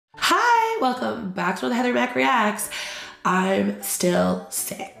welcome back to the Heather Mac Reacts. I'm still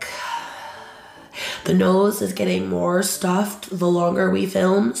sick. The nose is getting more stuffed the longer we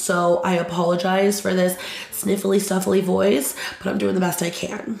film, so I apologize for this sniffly, stuffly voice, but I'm doing the best I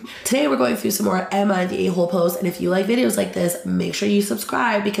can. Today we're going through some more Am I the A-hole posts, and if you like videos like this, make sure you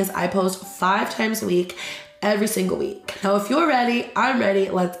subscribe because I post 5 times a week, every single week. Now, if you're ready, I'm ready.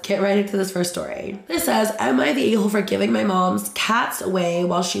 Let's get right into this first story. This says, am I the a-hole for giving my mom's cats away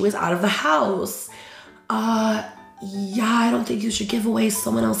while she was out of the house? Yeah, I don't think you should give away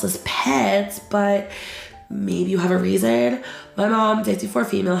someone else's pets, but maybe you have a reason. My mom, 54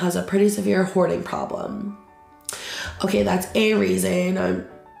 female, has a pretty severe hoarding problem. Okay, that's a reason.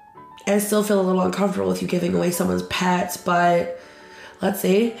 I still feel a little uncomfortable with you giving away someone's pets, but let's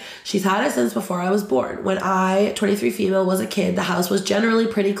see. She's had it since before I was born. When I, 23 female, was a kid, the house was generally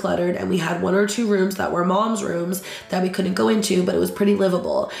pretty cluttered and we had 1 or 2 rooms that were mom's rooms that we couldn't go into, but it was pretty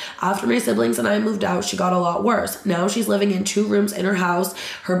livable. After my siblings and I moved out, she got a lot worse. Now she's living in 2 rooms in her house,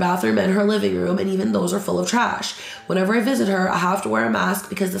 her bathroom and her living room, and even those are full of trash. Whenever I visit her, I have to wear a mask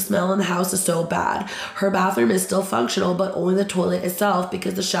because the smell in the house is so bad. Her bathroom is still functional, but only the toilet itself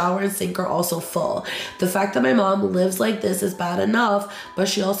because the shower and sink are also full. The fact that my mom lives like this is bad enough, but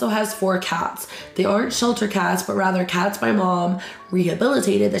she also has 4 cats. They aren't shelter cats, but rather cats my mom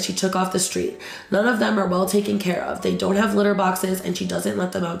rehabilitated that she took off the street. None of them are well taken care of. They don't have litter boxes and she doesn't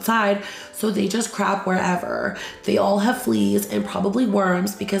let them outside, so they just crap wherever. They all have fleas and probably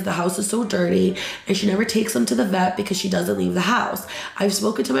worms because the house is so dirty, and she never takes them to the vet because she doesn't leave the house. I've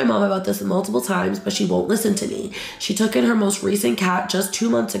spoken to my mom about this multiple times, but she won't listen to me. She took in her most recent cat just 2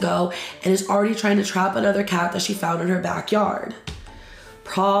 months ago and is already trying to trap another cat that she found in her backyard.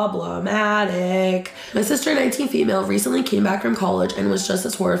 Problematic. My sister, 19 female, recently came back from college and was just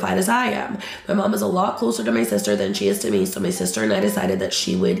as horrified as I am. My mom is a lot closer to my sister than she is to me, so my sister and I decided that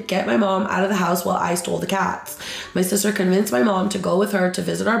she would get my mom out of the house while I stole the cats. My sister convinced my mom to go with her to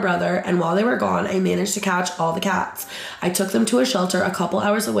visit our brother, and while they were gone, I managed to catch all the cats. I took them to a shelter a couple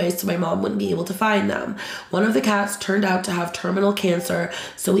hours away so my mom wouldn't be able to find them. One of the cats turned out to have terminal cancer,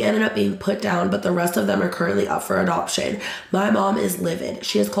 so we ended up being put down, but the rest of them are currently up for adoption. My mom is livid.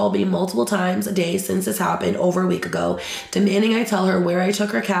 She has called me multiple times a day since this happened over a week ago, demanding I tell her where I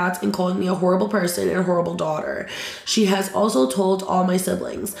took her cats and calling me a horrible person and a horrible daughter. She has also told all my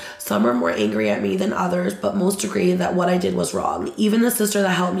siblings. Some are more angry at me than others, but most agree that what I did was wrong. Even the sister that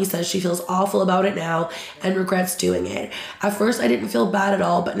helped me says she feels awful about it now and regrets doing it. At first I didn't feel bad at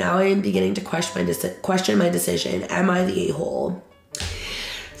all, but now I am beginning to question my decision. Am I the a-hole?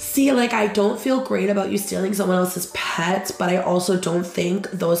 See, like, I don't feel great about you stealing someone else's pets, but I also don't think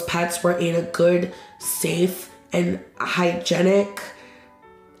those pets were in a good, safe, and hygienic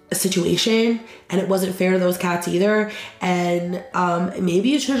situation, and it wasn't fair to those cats either. And maybe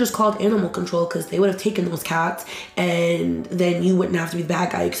you should have just called animal control because they would have taken those cats, and then you wouldn't have to be the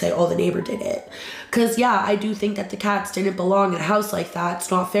bad guy. You could say, oh, the neighbor did it. Because yeah, I do think that the cats didn't belong in a house like that.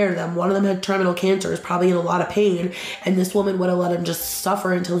 It's not fair to them. One of them had terminal cancer, is probably in a lot of pain, and this woman would have let him just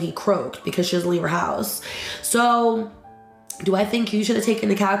suffer until he croaked because she doesn't leave her house. So do I think you should have taken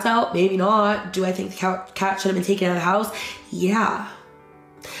the cats out? Maybe not. Do I think the cat should have been taken out of the house? Yeah.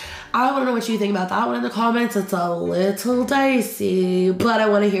 I want to know what you think about that one in the comments. It's a little dicey, but I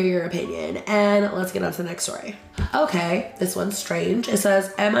want to hear your opinion. And let's get on to the next story. Okay, this one's strange. It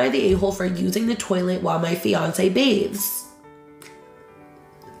says, am I the a-hole for using the toilet while my fiance bathes?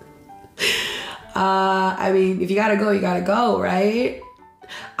 I mean, if you gotta go, you gotta go, right?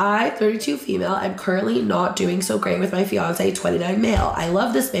 I, 32 female, am currently not doing so great with my fiance, 29 male. I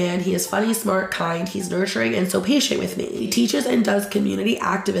love this man. He is funny, smart, kind. He's nurturing and so patient with me. He teaches and does community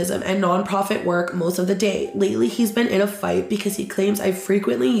activism and nonprofit work most of the day. Lately, he's been in a fight because he claims I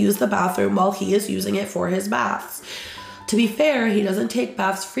frequently use the bathroom while he is using it for his baths. To be fair, he doesn't take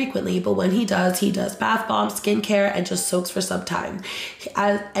baths frequently, but when he does bath bombs, skincare, and just soaks for some time.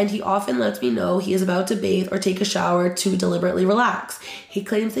 And he often lets me know he is about to bathe or take a shower to deliberately relax. He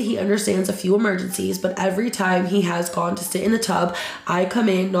claims that he understands a few emergencies, but every time he has gone to sit in the tub, I come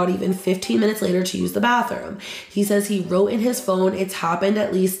in not even 15 minutes later to use the bathroom. He says he wrote in his phone it's happened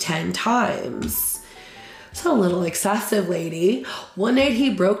at least 10 times. It's a little excessive, lady. One night he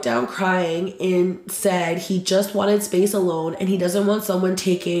broke down crying and said he just wanted space alone and he doesn't want someone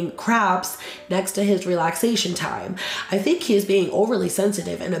taking craps next to his relaxation time. I think he is being overly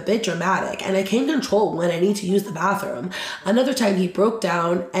sensitive and a bit dramatic, and I can't control when I need to use the bathroom. Another time he broke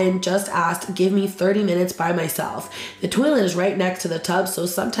down and just asked, give me 30 minutes by myself. The toilet is right next to the tub, so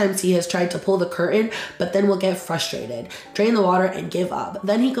sometimes he has tried to pull the curtain, but then will get frustrated, drain the water, and give up.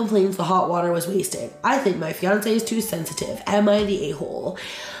 Then he complains the hot water was wasted. I think my fiance is too sensitive. Am I the a-hole?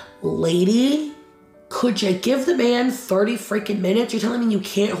 Lady, could you give the man 30 freaking minutes? You're telling me you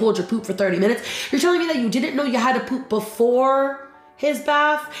can't hold your poop for 30 minutes? You're telling me that you didn't know you had to poop before his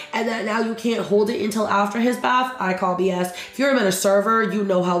bath and that now you can't hold it until after his bath? I call BS. If you're a server, you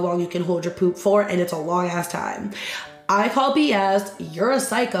know how long you can hold your poop for, and it's a long ass time. I call BS. You're a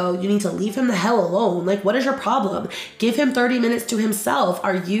psycho. You need to leave him the hell alone. Like, what is your problem? Give him 30 minutes to himself.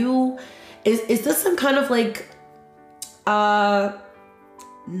 Are you, is this some kind of like,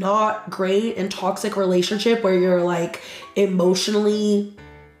 not great and toxic relationship where you're like emotionally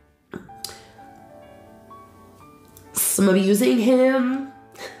abusing him?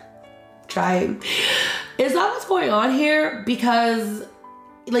 Trying. Is that what's going on here? Because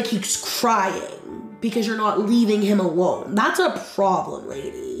like he's crying because you're not leaving him alone. That's a problem,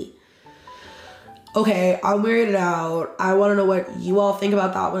 lady. Okay, I'm weirded out. I want to know what you all think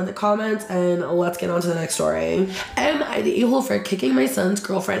about that one in the comments, and let's get on to the next story. Am I the a-hole for kicking my son's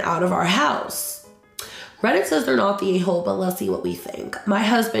girlfriend out of our house? Reddit says they're not the a-hole, but let's see what we think. My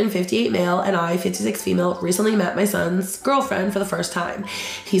husband, 58 male, and I, 56 female, recently met my son's girlfriend for the first time.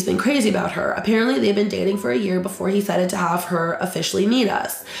 He's been crazy about her. Apparently, they've been dating for a year before he decided to have her officially meet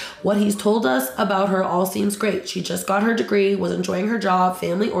us. What he's told us about her all seems great. She just got her degree, was enjoying her job,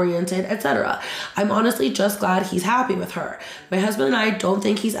 family-oriented, etc. I'm honestly just glad he's happy with her. My husband and I don't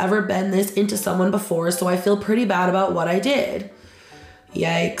think he's ever been this into someone before, so I feel pretty bad about what I did.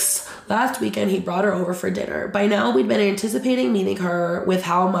 Yikes. Last weekend, he brought her over for dinner. By now, we'd been anticipating meeting her with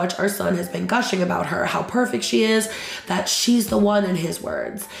how much our son has been gushing about her, how perfect she is, that she's the one in his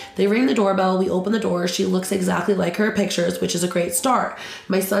words. They ring the doorbell, we open the door, she looks exactly like her pictures, which is a great start.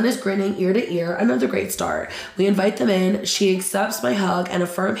 My son is grinning ear to ear, another great start. We invite them in, she accepts my hug and a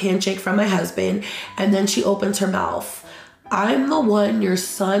firm handshake from my husband, and then she opens her mouth. I'm the one your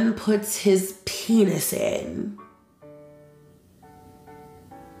son puts his penis in.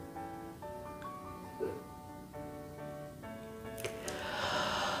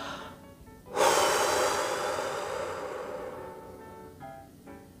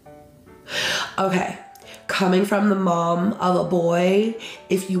 Okay, coming from the mom of a boy,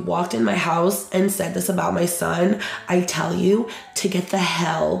 if you walked in my house and said this about my son, I tell you to get the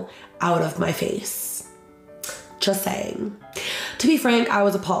hell out of my face. Just saying. To be frank, I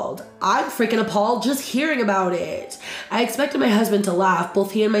was appalled. I'm freaking appalled just hearing about it. I expected my husband to laugh.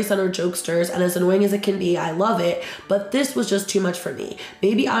 Both he and my son are jokesters, and as annoying as it can be, I love it, but this was just too much for me.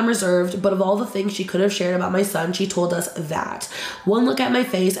 Maybe I'm reserved, but of all the things she could have shared about my son, she told us that. One look at my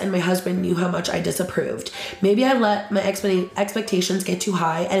face and my husband knew how much I disapproved. Maybe I let my expectations get too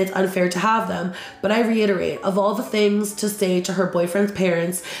high, and it's unfair to have them, but I reiterate, of all the things to say to her boyfriend's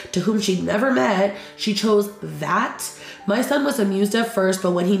parents, to whom she'd never met, she chose that. My son was amused at first,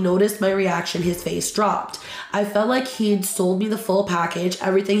 but when he noticed my reaction, his face dropped. I felt like he'd sold me the full package,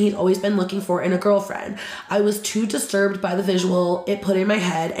 everything he'd always been looking for in a girlfriend. I was too disturbed by the visual it put in my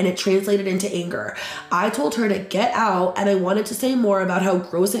head, and it translated into anger. I told her to get out, and I wanted to say more about how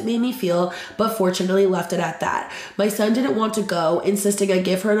gross it made me feel, but fortunately left it at that. My son didn't want to go, insisting I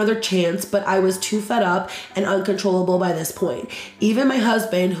give her another chance, but I was too fed up and uncontrollable by this point. Even my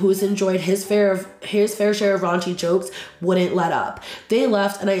husband, who's enjoyed his fair share of raunchy jokes, wouldn't let up. They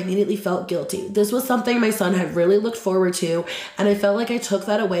left, and I immediately felt guilty. This was something my son had really looked forward to, and I felt like I took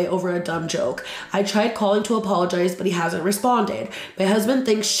that away over a dumb joke. I tried calling to apologize, but he hasn't responded. My husband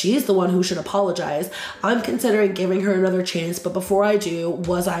thinks she's the one who should apologize. I'm considering giving her another chance, but before I do,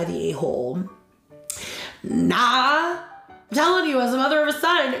 was I the a-hole? Nah. I'm telling you, as a mother of a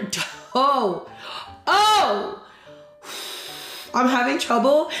son, I'm having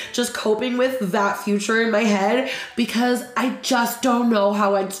trouble just coping with that future in my head because I just don't know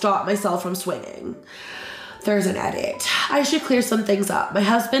how I'd stop myself from swinging. There's an edit. I should clear some things up. My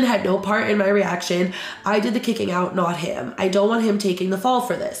husband had no part in my reaction. I did the kicking out, not him. I don't want him taking the fall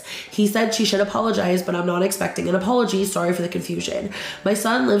for this. He said she should apologize, but I'm not expecting an apology. Sorry for the confusion. My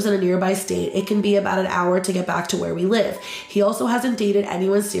son lives in a nearby state. It can be about an hour to get back to where we live. He also hasn't dated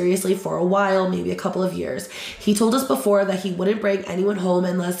anyone seriously for a while, maybe a couple of years. He told us before that he wouldn't bring anyone home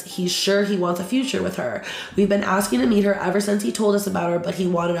unless he's sure he wants a future with her. We've been asking to meet her ever since he told us about her, but he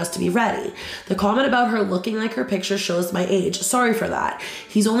wanted us to be ready. The comment about her looking like her picture shows my age. Sorry for that.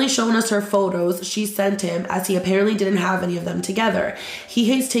 He's only shown us her photos she sent him, as he apparently didn't have any of them together. He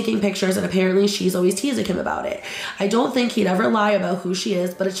hates taking pictures, and apparently she's always teasing him about it. I don't think he'd ever lie about who she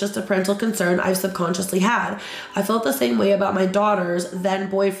is, but it's just a parental concern I've subconsciously had. I felt the same way about my daughter's then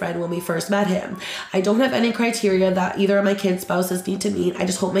boyfriend when we first met him. I don't have any criteria that either of my kids' spouses need to meet. I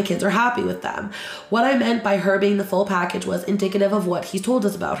just hope my kids are happy with them. What I meant by her being the full package was indicative of what he told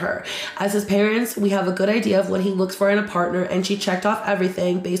us about her. As his parents, we have a good idea idea of what he looks for in a partner, and she checked off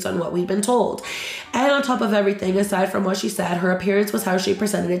everything based on what we'd been told. And on top of everything, aside from what she said, her appearance was how she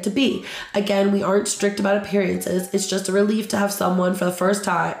presented it to be. Again, we aren't strict about appearances. It's just a relief to have someone for the first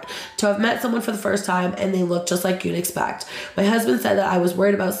time, to have met someone for the first time and they look just like you'd expect. My husband said that I was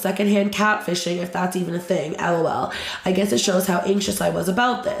worried about secondhand catfishing, if that's even a thing. LOL. I guess it shows how anxious I was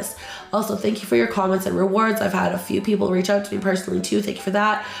about this. Also, thank you for your comments and rewards. I've had a few people reach out to me personally too. Thank you for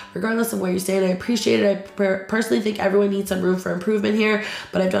that. Regardless of where you stand, I appreciate it. I personally think everyone needs some room for improvement here,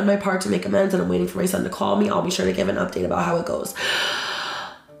 but I've done my part to make amends and I'm waiting for my son to call me. I'll be sure to give an update about how it goes.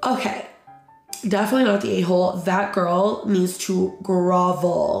 Okay. Definitely not the a-hole. That girl needs to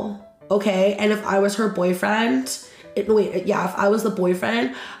grovel. Okay? And if I was her boyfriend... if I was the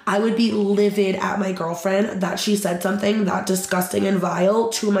boyfriend, I would be livid at my girlfriend that she said something that disgusting and vile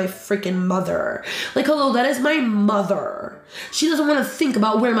to my freaking mother. Like, hello, that is my mother. She doesn't want to think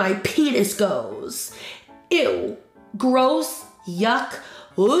about where my penis goes. Ew. Gross. Yuck.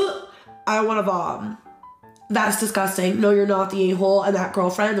 Ugh. I want to vom. That's disgusting. No, you're not the a-hole. And that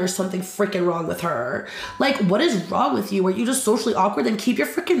girlfriend, there's something freaking wrong with her. Like, what is wrong with you? Are you just socially awkward? Then keep your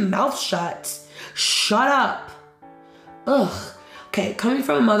freaking mouth shut. Shut up. Ugh. Okay, coming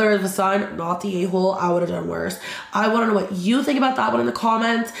from a mother of a son, not the a-hole, I would have done worse. I want to know what you think about that one in the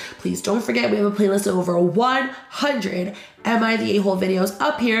comments. Please don't forget, we have a playlist of over 100 Am I the A-hole videos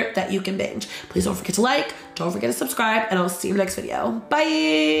up here that you can binge. Please don't forget to like, don't forget to subscribe, and I'll see you in the next video.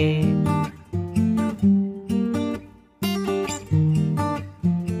 Bye!